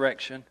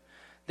resurrection.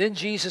 Then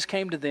Jesus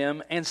came to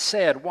them and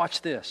said,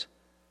 watch this.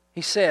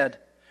 He said,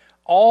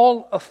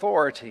 all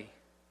authority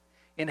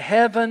in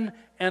heaven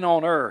and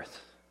on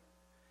earth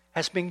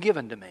has been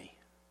given to me.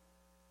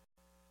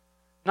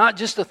 Not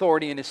just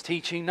authority in his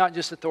teaching, not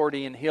just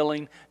authority in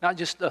healing, not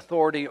just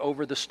authority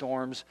over the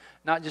storms,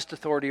 not just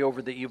authority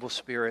over the evil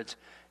spirits.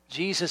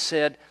 Jesus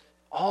said,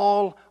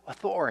 all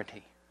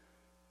authority,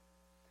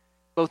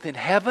 both in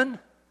heaven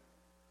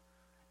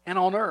and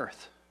on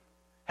earth,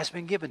 has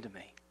been given to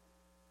me.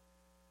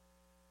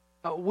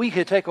 We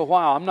could take a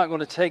while. I'm not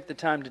going to take the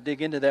time to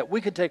dig into that. We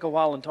could take a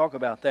while and talk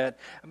about that.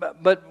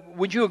 But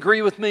would you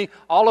agree with me?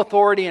 All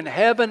authority in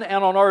heaven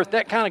and on earth,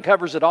 that kind of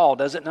covers it all,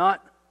 does it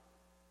not?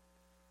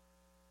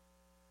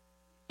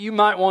 You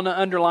might want to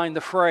underline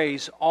the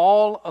phrase,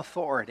 all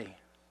authority.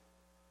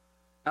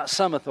 Not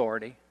some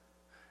authority,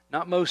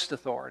 not most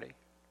authority.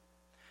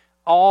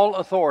 All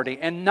authority.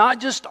 And not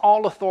just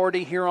all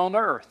authority here on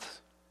earth,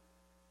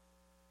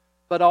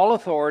 but all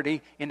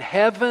authority in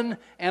heaven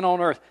and on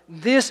earth.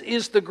 This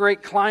is the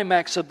great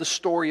climax of the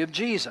story of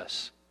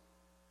Jesus.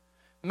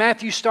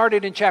 Matthew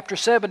started in chapter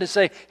 7 to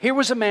say, here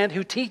was a man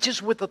who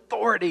teaches with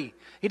authority.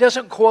 He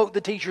doesn't quote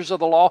the teachers of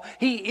the law.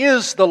 He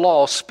is the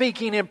law,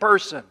 speaking in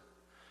person.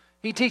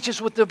 He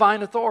teaches with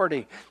divine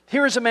authority.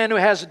 Here is a man who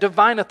has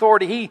divine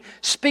authority. He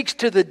speaks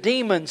to the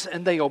demons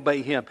and they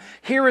obey him.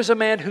 Here is a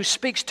man who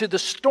speaks to the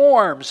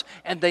storms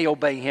and they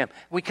obey him.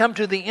 We come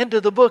to the end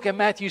of the book and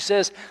Matthew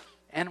says,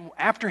 and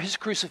after his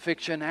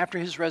crucifixion, after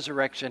his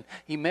resurrection,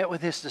 he met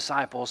with his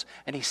disciples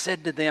and he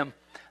said to them,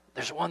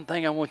 there's one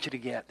thing I want you to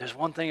get. There's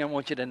one thing I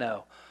want you to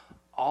know.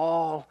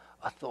 All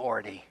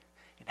authority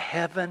in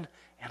heaven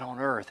and on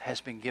earth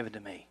has been given to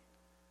me.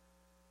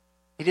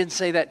 He didn't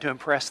say that to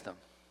impress them.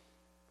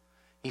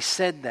 He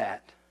said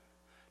that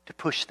to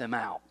push them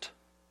out.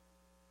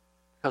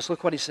 Because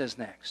look what he says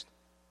next.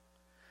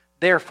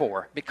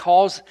 Therefore,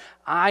 because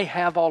I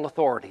have all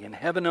authority in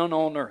heaven and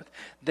on earth,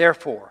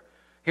 therefore,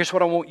 here's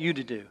what I want you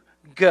to do.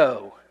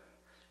 Go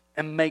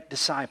and make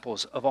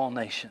disciples of all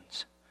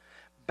nations,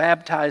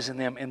 baptizing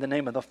them in the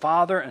name of the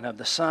Father and of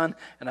the Son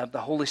and of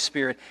the Holy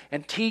Spirit,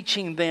 and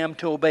teaching them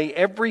to obey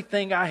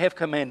everything I have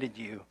commanded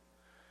you.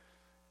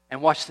 And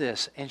watch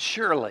this. And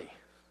surely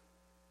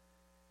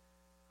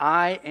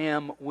I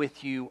am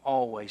with you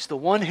always. The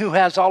one who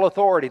has all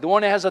authority, the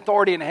one who has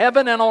authority in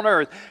heaven and on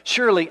earth.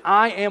 Surely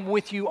I am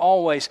with you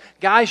always.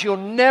 Guys, you'll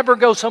never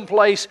go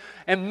someplace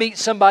and meet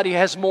somebody who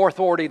has more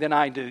authority than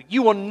I do.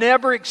 You will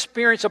never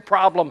experience a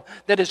problem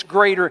that is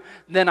greater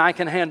than I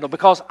can handle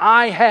because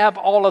I have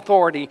all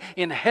authority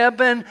in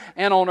heaven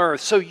and on earth.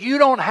 So you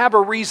don't have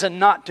a reason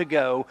not to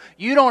go.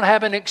 You don't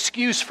have an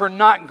excuse for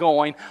not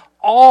going.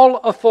 All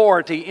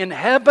authority in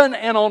heaven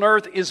and on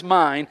earth is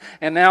mine,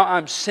 and now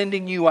I'm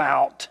sending you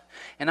out.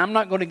 And I'm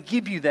not going to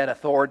give you that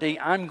authority.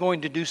 I'm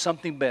going to do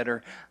something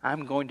better.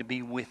 I'm going to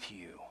be with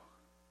you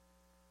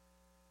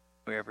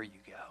wherever you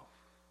go.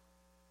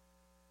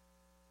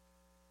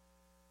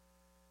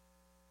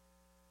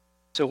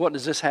 So what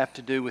does this have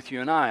to do with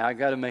you and I? I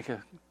got to make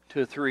a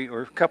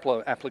couple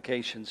of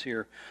applications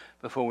here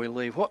before we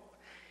leave.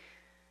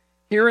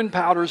 Here in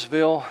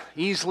Powdersville,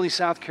 Easley,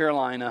 South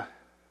Carolina,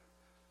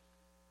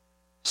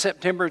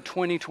 September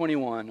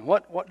 2021.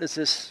 What does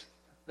this...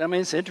 I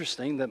mean, it's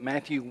interesting that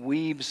Matthew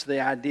weaves the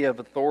idea of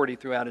authority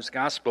throughout his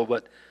gospel,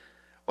 but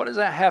what does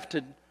that have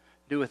to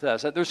do with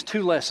us? There's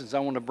two lessons I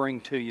want to bring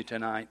to you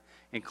tonight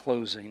in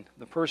closing.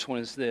 The first one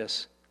is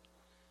this.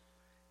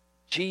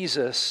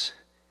 Jesus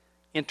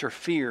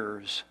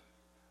interferes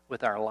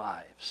with our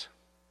lives.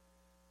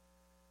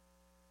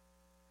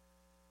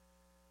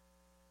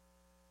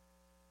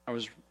 I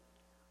was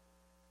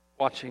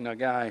watching a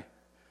guy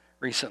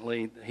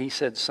recently. He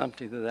said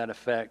something to that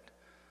effect.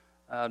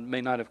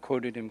 May not have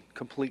quoted him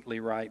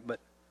completely right, but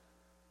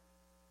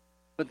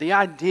the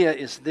idea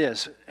is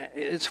this.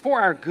 It's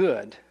for our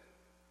good,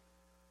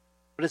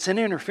 but it's an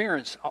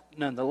interference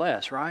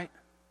nonetheless, right?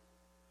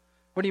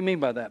 What do you mean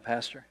by that,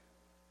 Pastor?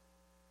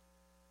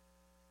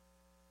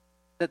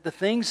 That the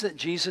things that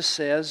Jesus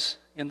says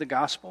in the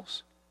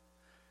Gospels,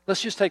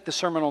 let's just take the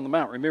Sermon on the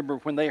Mount. Remember,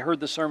 when they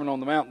heard the Sermon on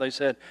the Mount, they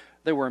said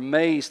they were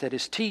amazed at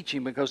his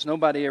teaching because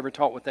nobody ever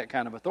taught with that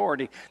kind of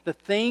authority. The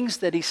things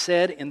that he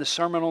said in the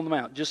Sermon on the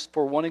Mount, just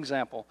for one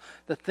example,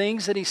 the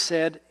things that he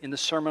said in the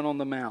Sermon on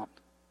the Mount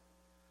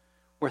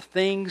were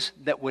things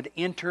that would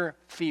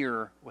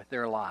interfere with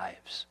their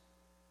lives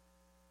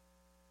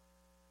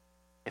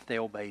if they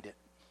obeyed it.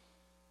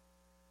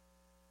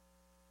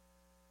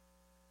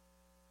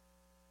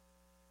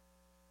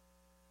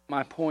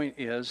 My point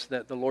is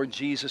that the Lord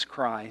Jesus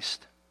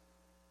Christ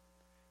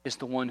is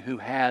the one who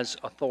has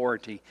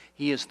authority.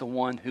 He is the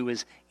one who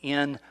is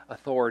in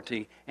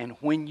authority. And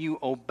when you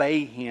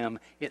obey Him,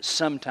 it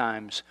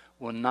sometimes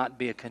will not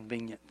be a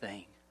convenient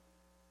thing.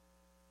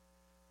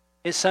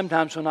 It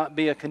sometimes will not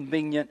be a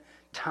convenient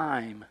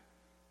time.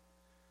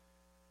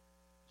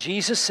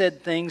 Jesus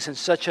said things in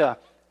such an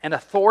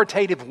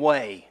authoritative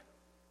way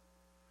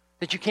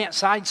that you can't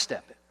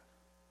sidestep it.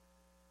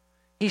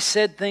 He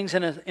said things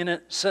in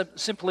a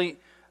simply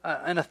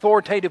an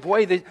authoritative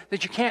way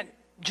that you can't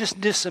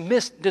just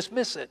dismiss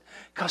it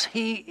because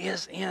He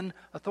is in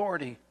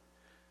authority.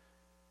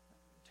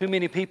 Too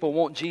many people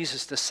want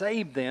Jesus to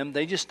save them.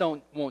 They just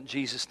don't want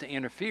Jesus to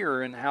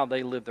interfere in how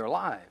they live their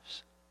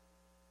lives.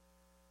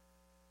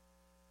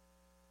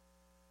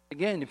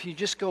 Again, if you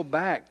just go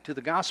back to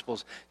the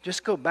Gospels,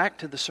 just go back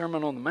to the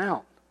Sermon on the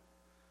Mount.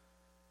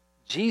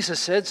 Jesus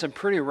said some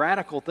pretty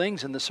radical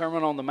things in the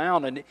Sermon on the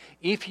Mount, and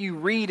if you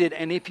read it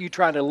and if you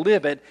try to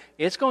live it,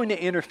 it's going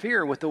to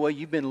interfere with the way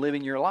you've been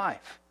living your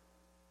life.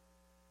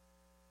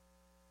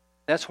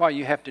 That's why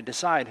you have to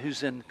decide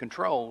who's in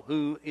control,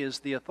 who is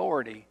the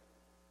authority,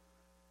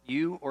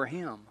 you or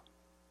Him.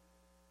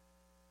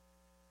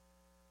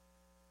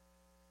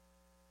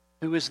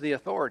 Who is the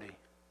authority?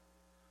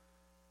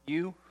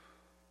 You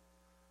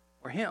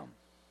or Him?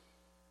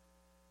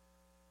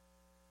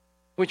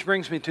 Which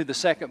brings me to the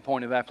second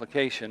point of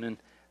application, and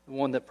the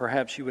one that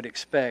perhaps you would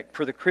expect.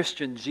 For the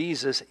Christian,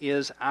 Jesus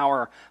is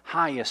our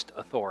highest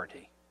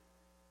authority.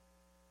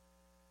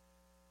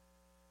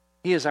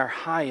 He is our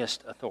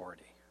highest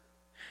authority.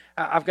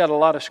 I've got a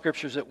lot of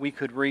scriptures that we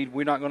could read.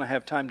 We're not going to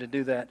have time to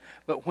do that.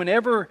 But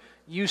whenever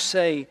you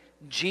say,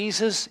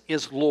 Jesus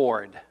is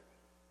Lord,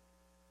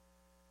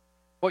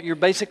 What you're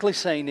basically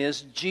saying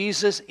is,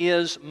 Jesus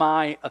is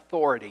my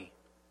authority.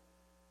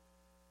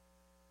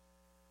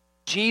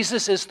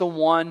 Jesus is the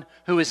one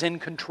who is in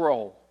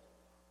control.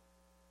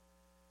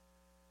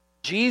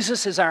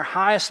 Jesus is our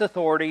highest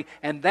authority,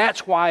 and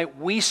that's why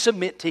we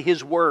submit to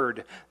His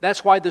Word.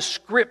 That's why the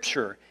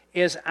Scripture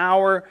is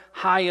our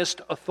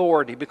highest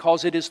authority,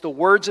 because it is the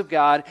words of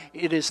God,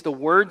 it is the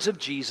words of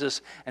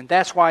Jesus, and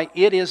that's why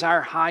it is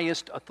our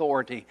highest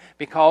authority.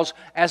 Because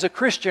as a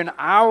Christian,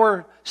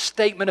 our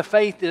statement of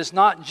faith is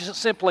not just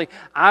simply,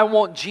 I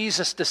want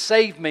Jesus to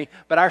save me,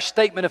 but our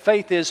statement of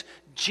faith is,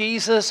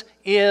 Jesus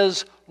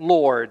is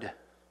Lord.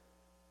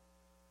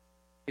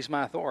 He's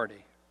my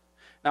authority.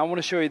 Now I want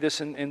to show you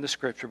this in the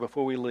Scripture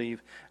before we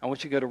leave. I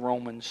want you to go to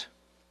Romans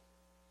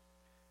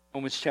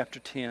chapter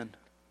 10.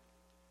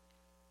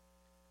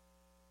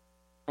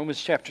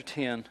 Romans chapter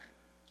 10.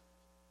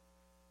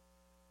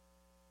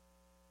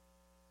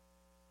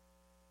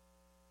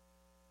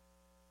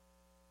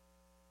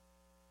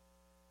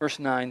 Verse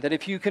 9, that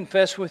if you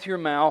confess with your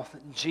mouth,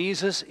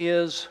 Jesus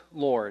is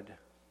Lord.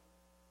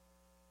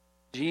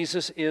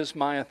 Jesus is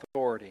my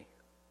authority.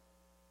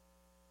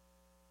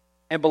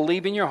 And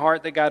believe in your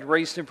heart that God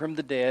raised Him from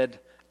the dead,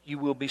 you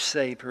will be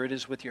saved. For it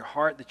is with your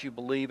heart that you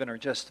believe and are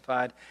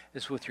justified. It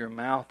is with your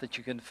mouth that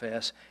you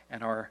confess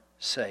and are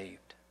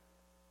saved.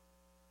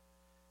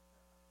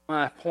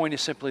 My point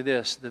is simply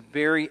this: the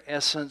very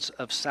essence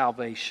of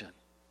salvation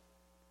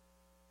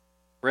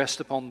rests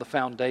upon the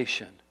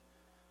foundation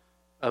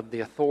of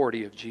the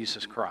authority of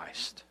Jesus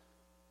Christ.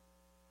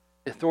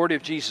 The authority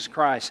of Jesus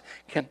Christ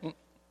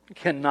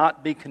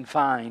cannot be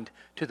confined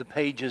to the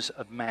pages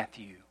of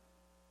Matthew.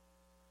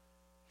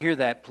 Hear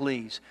that,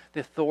 please. The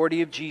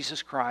authority of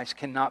Jesus Christ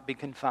cannot be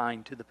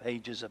confined to the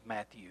pages of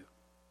Matthew.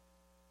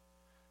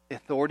 The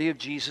authority of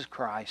Jesus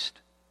Christ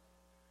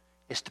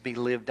is to be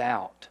lived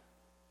out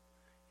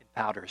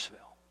in Powdersville.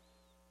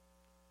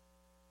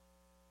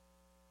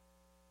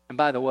 And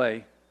by the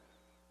way,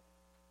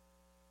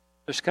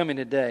 there's coming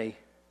a day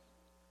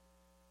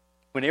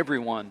when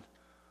everyone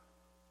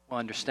will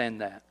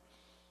understand that.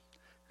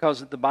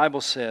 Because the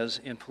Bible says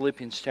in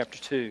Philippians chapter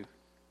 2,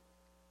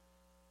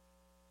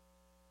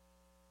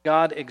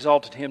 God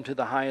exalted Him to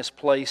the highest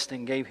place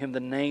and gave Him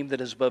the name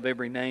that is above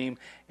every name.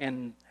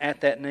 And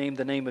at that name,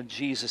 the name of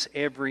Jesus,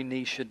 every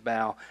knee should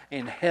bow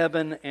in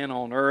heaven and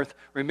on earth.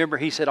 Remember,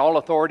 He said, all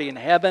authority in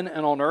heaven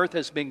and on earth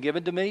has been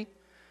given to me.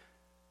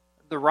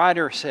 The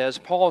writer says,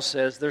 Paul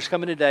says, there's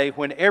coming a day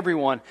when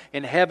everyone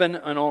in heaven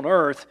and on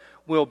earth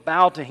will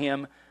bow to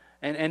Him.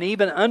 And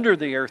even under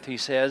the earth, he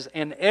says,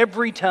 and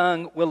every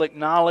tongue will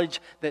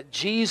acknowledge that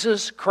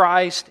Jesus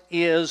Christ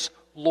is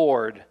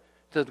Lord,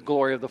 to the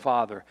glory of the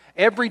Father.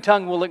 Every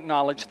tongue will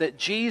acknowledge that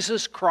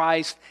Jesus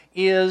Christ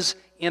is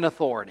in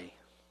authority,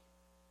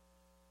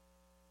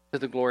 to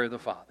the glory of the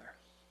Father.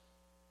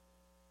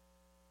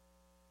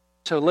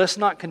 So let's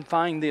not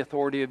confine the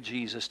authority of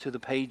Jesus to the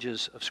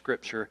pages of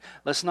Scripture.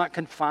 Let's not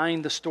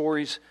confine the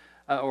stories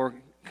or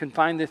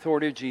confine the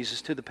authority of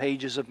Jesus to the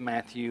pages of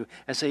Matthew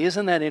and say,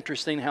 isn't that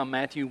interesting how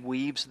Matthew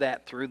weaves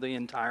that through the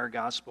entire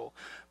gospel?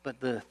 But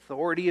the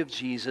authority of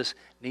Jesus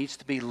needs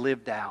to be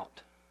lived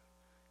out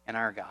in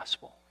our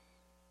gospel,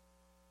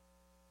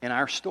 in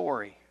our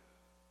story,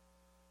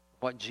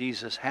 what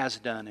Jesus has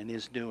done and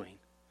is doing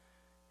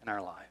in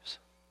our lives.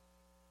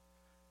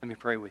 Let me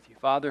pray with you.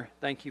 Father,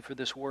 thank you for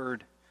this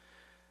word,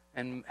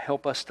 and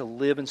help us to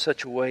live in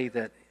such a way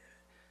that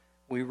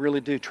we really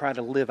do try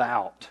to live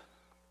out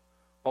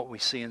what we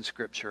see in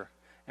Scripture,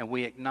 and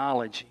we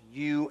acknowledge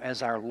you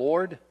as our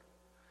Lord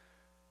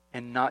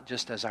and not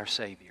just as our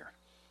Savior.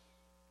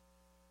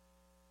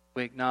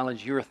 We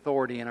acknowledge your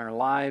authority in our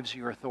lives,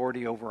 your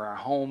authority over our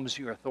homes,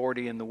 your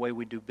authority in the way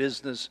we do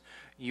business,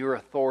 your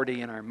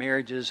authority in our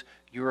marriages,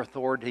 your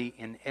authority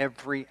in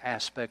every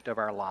aspect of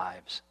our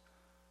lives.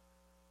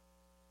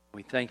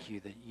 We thank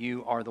you that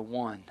you are the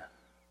one,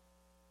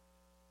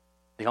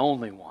 the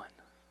only one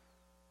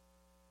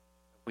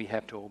we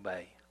have to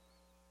obey.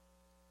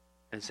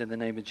 And it's in the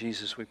name of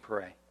Jesus we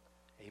pray.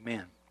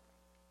 Amen.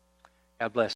 God bless.